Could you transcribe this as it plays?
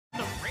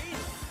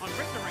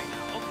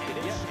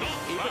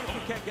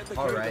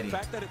Alrighty.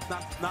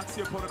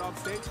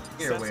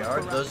 Here we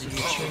are. Those of you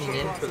tuning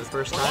in for the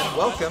first time,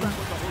 welcome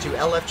to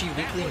LFG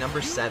Weekly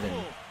number 7.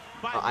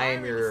 I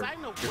am your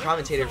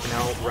commentator for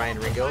now, Ryan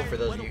Ringo, for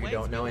those of you who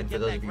don't know, and for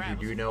those of you who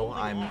do know,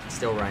 I'm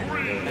still Ryan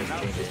Ringo, it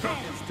hasn't changed.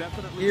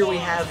 Here we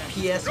have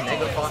PS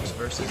Megafox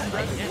versus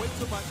Nightving.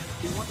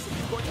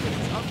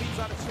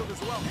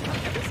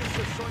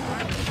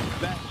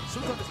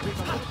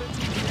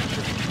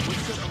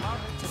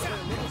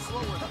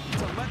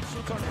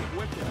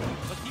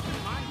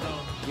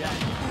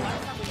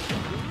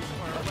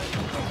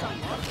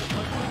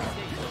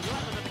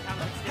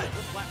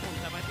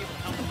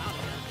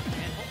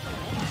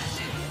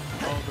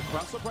 Oh, the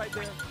cross up right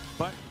there,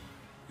 but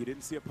you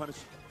didn't see a punish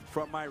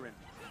from Myron.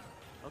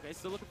 Okay,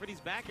 still looking for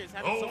these backers,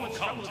 having so much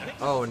trouble with picking.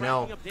 Oh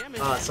no,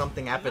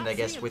 something happened, I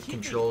guess, with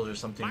controls or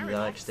something to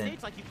that extent.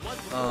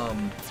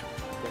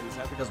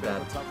 Feels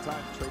bad.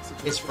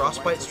 Is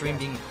Frostbite stream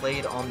being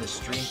played on the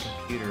stream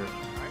computer?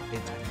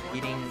 It's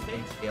feeding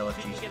into the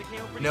LFGs.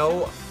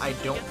 No, I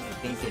don't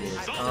think it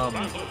is.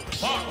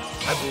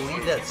 I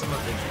believe that some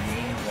of the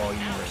game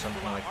volume or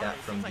something like that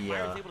from the,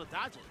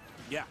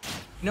 yeah.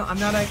 No, I'm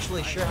not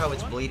actually sure how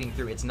it's bleeding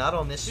through. It's not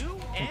on this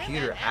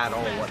computer at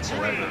all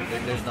whatsoever.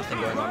 There's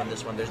nothing going on in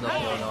this one. There's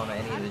nothing going on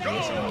any of the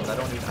JSON ones.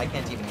 I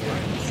can't even hear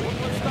anything.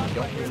 I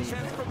don't believe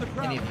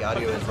any of the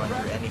audio is run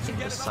through anything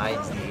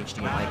besides the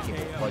HDMI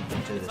cable plugged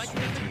into the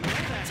stream TV.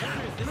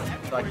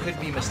 So I could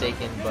be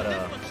mistaken, but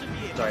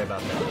sorry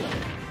about that.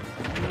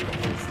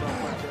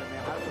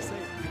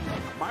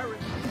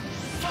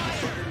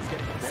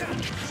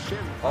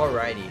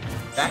 Alrighty,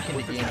 back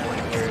into game one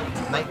here.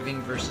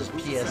 Nightving versus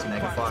PS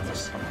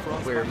Megafox.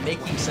 We're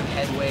making some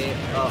headway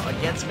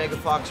against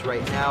Megafox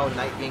right now.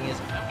 Nightving is,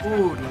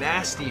 ooh,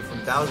 nasty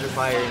from Bowser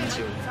Fire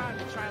into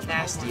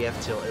nasty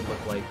F-tilt, it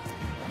looked like.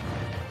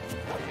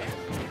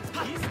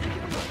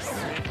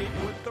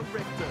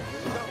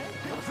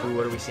 Ooh,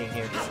 what are we seeing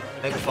here?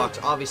 Megafox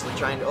obviously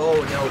trying to, oh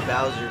no,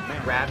 Bowser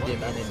grabbed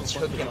him and then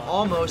took him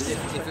almost,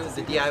 if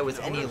the DI was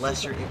any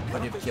lesser, it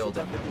would have killed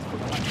him.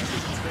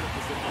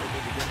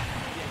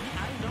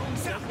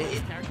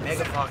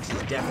 Megafox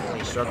is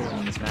definitely struggling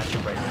in this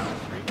matchup right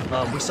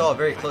now. We saw a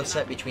very close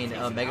set between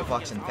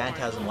Megafox and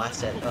Phantasm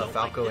last set,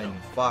 Falco and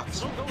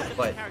Fox,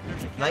 but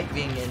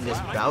Nightving and this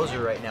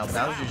Bowser right now,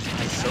 Bowser just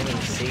has so many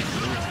safe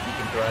moves that he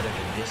can throw out of the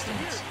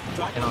distance.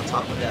 And on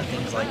top of that,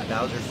 things like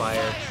Bowser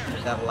Fire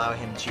that allow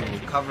him to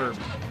cover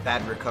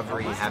bad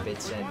recovery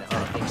habits and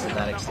things to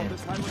that extent.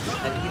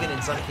 And even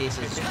in some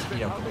cases, you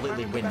know,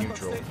 completely win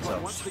neutral, so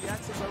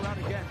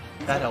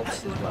that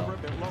helps as well.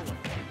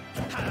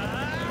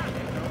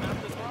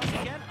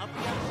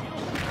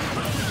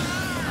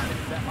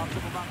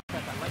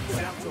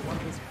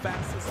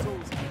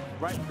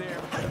 Right there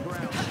on the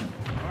ground.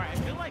 Alright, I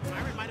feel like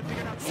Myron might have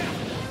figured out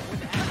something with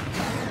the action.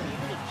 He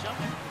will jump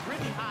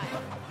really high,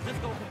 just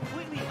go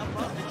completely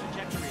above the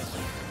trajectory of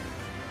it.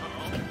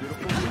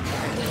 Beautiful.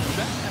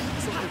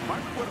 So if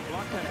Myron would have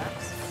blocked that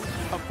axe,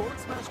 a forward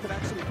smash could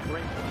actually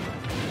break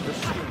the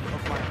shield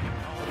of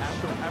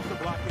Myron after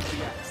blocking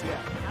the axe.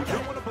 Yeah. You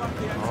don't want to block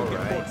the axe and get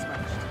forward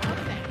smashed.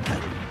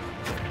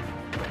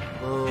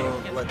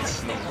 Let's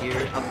see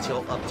here. Up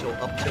tilt to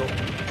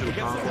the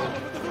combo.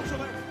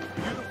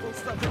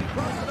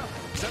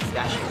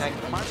 Dash attack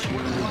into...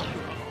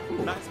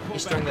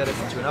 He's throwing that up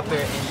into an up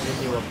air and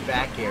into a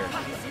back air.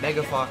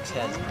 Megafox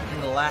has,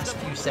 in the last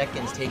few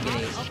seconds,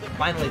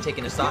 finally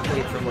taken a stock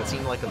lead from what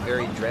seemed like a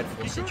very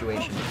dreadful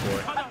situation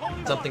before.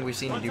 Something we've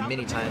seen him do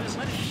many times.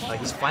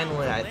 He's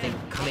finally, I think,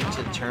 coming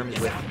to terms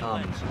with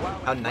how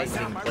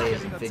Nightving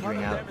plays and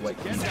figuring out what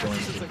he's going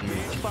to do to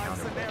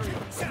counter.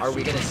 Are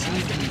we going to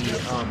see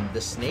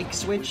the snake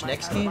switch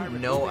next game?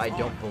 No, I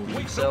don't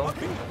believe so.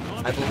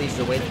 I believe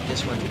the way that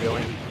this one's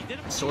going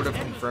sort of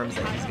confirms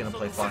that he's going to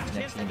play Fox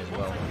next game as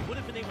well.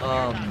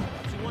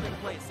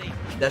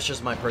 That's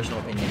just my personal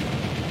opinion.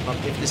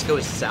 If this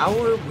goes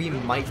sour, we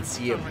might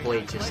see a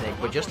play to Snake,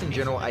 but just in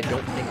general, I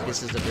don't think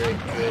this is a very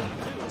good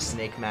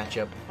Snake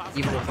matchup,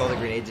 even with all the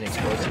grenades and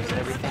explosives and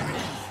everything,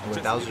 and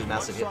with Bowser's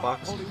massive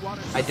hitbox.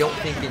 I don't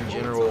think in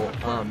general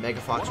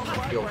Megafox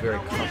would feel very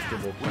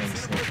comfortable playing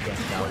Snake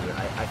against Bowser.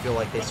 I feel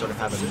like they sort of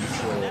have a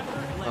mutual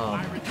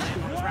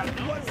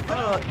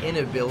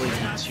inability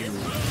to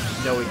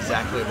know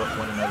exactly what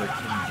one another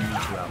can do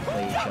to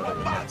outplay each other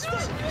in that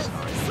specific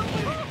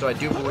scenario. So I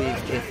do believe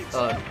if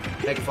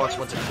Megafox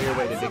wants a clear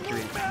way to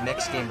victory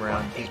next game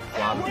around, he's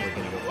probably going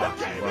to go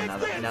Fox as well, now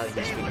that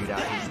he's figured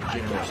out his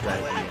general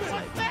strategy against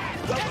Nightving.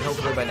 And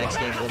hopefully by next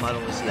game we'll not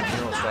only see a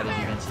general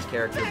strategy against his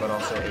character, but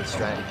also a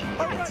strategy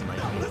against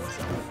Nightving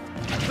himself.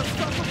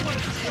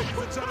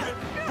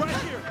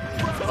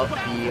 Up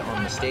B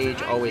on the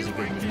stage, always a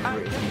good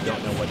maneuver if you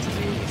don't know what to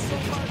do, it just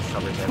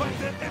covers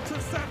everything.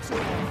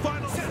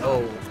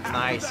 Oh,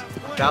 nice.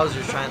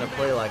 Bowser's trying to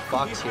play like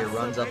Fox here,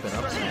 runs up and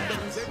up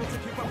smashes.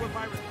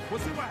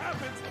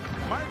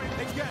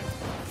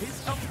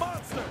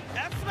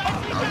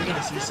 Are we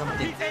gonna see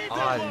something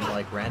odd and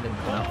like random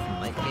come out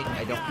from Nightving?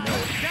 I don't know.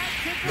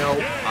 No,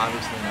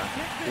 obviously not.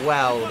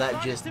 Wow,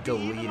 that just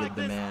deleted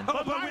the man.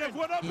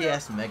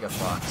 PS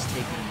Megafox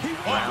taking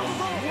round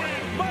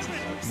one.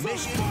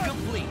 Mission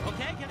complete.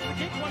 Okay, can we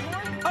kick one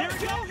more? There we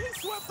go. He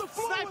swept the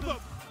floor with him.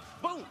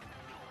 Boom.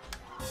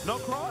 No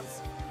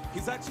cross.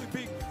 He's actually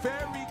being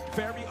very,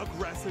 very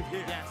aggressive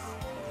here. Yes.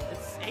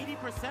 It's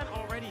 80%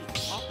 already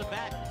off the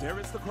bat. There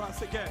is the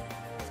cross again.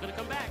 It's going to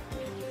come back.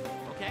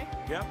 Okay.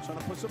 Yep, trying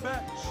to push him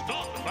back.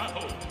 Stop the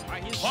battle. All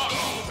right, he's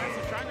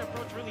aggressive, trying to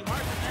approach really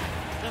hard.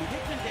 The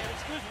Pikmin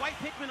damage, there's white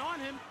Pikmin on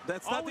him.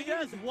 That's all not we the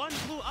need end. is one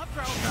blue up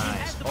throw.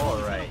 Nice. All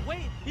right.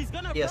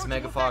 PS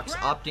Megafox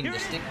opting to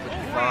stick with the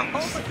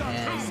Fox,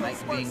 and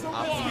Nightving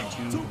opting to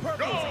stick with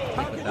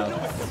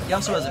Bowser. He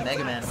also has a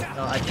Mega Man.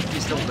 I think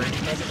he's still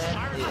learning Mega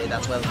Man.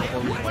 That's why the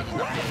whole reason why he's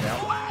not getting it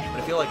out.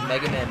 But I feel like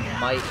Mega Man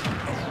might.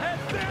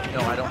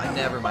 No, I don't.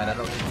 Never mind. I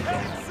don't think he's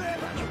getting it.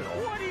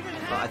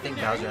 I think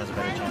Bowser has a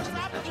better chance in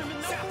this matchup.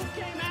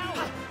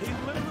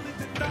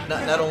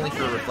 Not only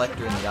for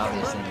Reflector and the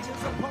obvious things,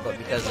 but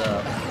because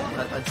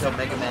until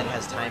Mega Man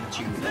has time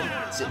to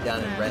sit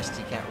down and rest,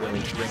 he can't really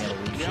bring out a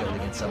leaf shield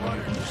against someone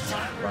who can just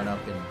run up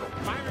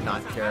and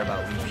not care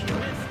about leaf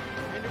shield.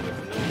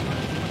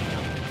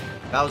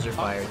 Bowser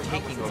Fire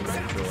taking over the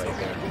control right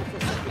there,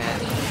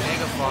 and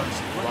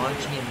Megafox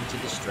launching him into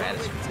the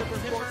stratosphere.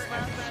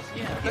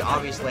 He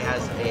obviously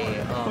has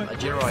a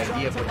general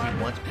idea of what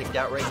he wants picked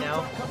out right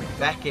now.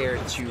 Back air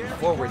to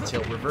forward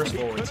tilt, reverse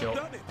forward tilt,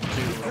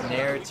 to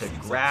nair, to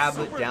grab,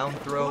 down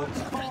throw.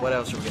 What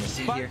else are we going to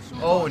see here?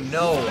 Oh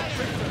no!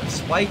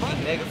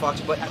 Spiking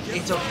Megafox, but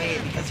it's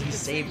okay because he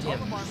saved him.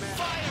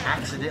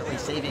 Accidentally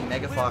saving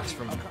Megafox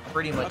from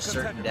pretty much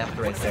certain death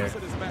right there.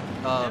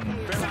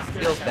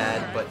 Feels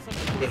bad, but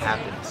it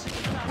happens.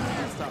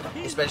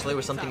 Especially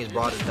with something as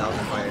broad as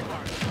Bowser Fire.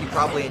 He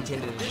probably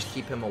intended to just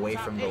keep him away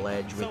from the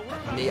ledge with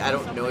me. I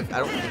don't know if, I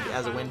don't think it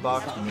has a wind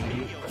box,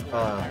 maybe.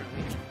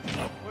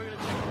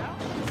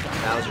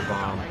 Bowser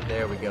Bomb.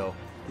 There we go.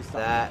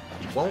 That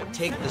won't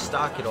take the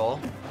stock at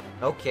all.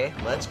 Okay,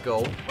 let's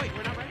go.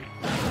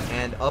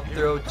 And up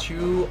throw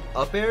to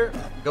up air.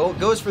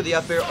 Goes for the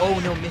up air. Oh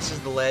no, misses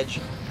the ledge.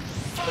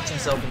 Puts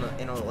himself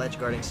in a ledge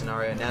guarding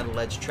scenario. Now the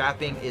ledge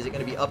trapping. Is it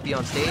going to be up B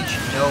on stage?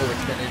 No,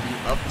 it's going to be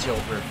up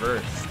tilt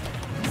reverse.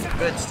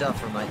 Good stuff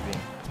from Nightving.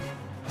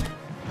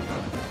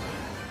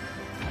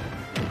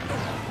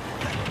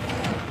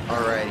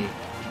 Alrighty.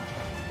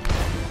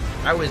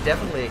 I was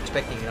definitely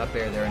expecting an up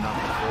air there and not a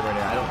forward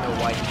air. I don't know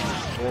why he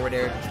used forward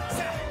air.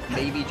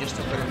 Maybe just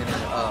to put him in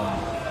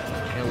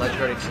a ledge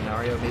guarding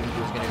scenario. Maybe he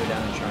was going to go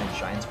down and try and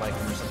shine spike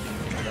him or something.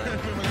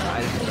 I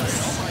didn't really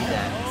see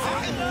that.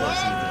 I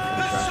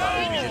thought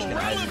it was just going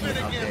to either be an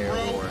up air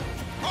or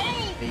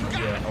maybe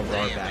a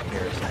raw back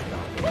air or something.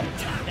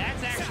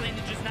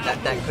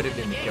 That could have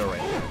been the kill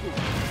right there.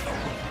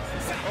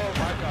 Oh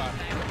my god.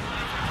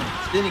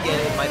 Then again,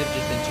 it might have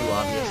just been too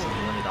obvious and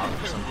he wanted off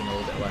for something a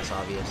little bit less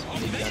obvious.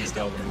 Maybe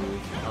unstale the move.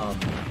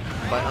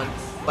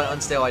 By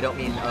unstale, I don't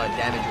mean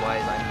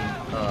damage-wise, I mean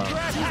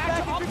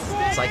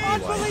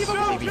cycling-wise.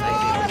 Maybe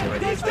Nightving was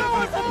already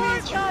expecting it to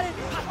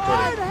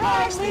sort of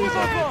mix things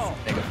up.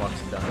 Megafox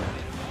is done.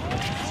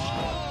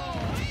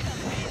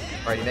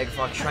 Alrighty,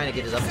 Megafox trying to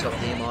get his up-tilt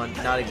game on.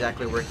 Not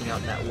exactly working out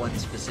in that one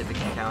specific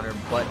encounter,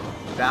 but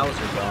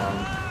Bowser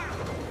Bomb.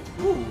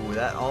 Ooh,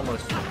 that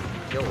almost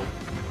killed.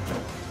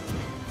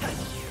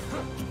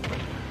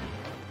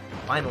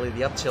 Finally,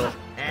 the up tilt,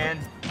 and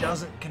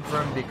doesn't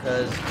confirm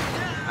because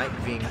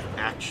Nightving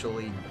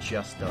actually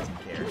just doesn't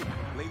care.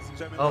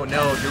 Oh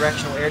no,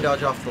 directional air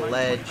dodge off the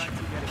ledge.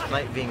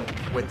 Nightving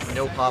with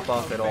no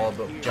pop-off at all,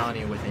 but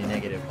Johnny with a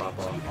negative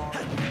pop-off.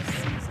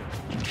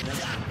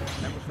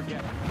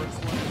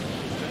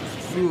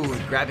 Ooh,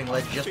 grabbing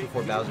ledge just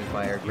before Bowser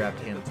Fire grabbed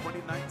him.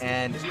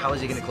 And how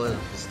is he going to close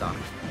with the stock?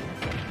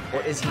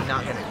 Or is he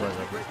not going to close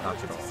with the stock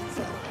at all?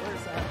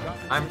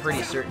 I'm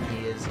pretty certain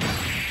he is.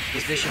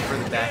 He's fishing for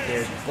the back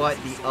air, but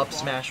the up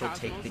smash will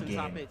take the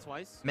game.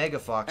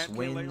 Megafox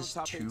wins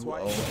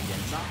 2-0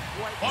 against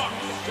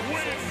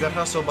him. Good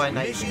hustle by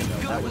Nightving,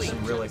 though. That was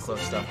some really close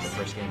stuff in the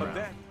first game round.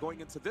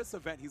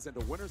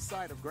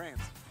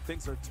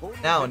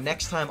 Now,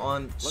 next time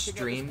on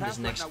stream, this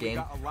next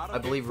game, I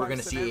believe we're going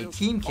to see a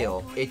team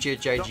kill,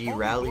 HHIG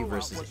Rally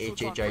versus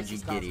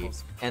HHIG Giddy.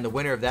 And the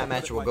winner of that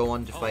match will go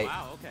on to fight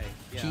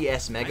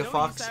PS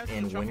Megafox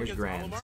in Winners Grand.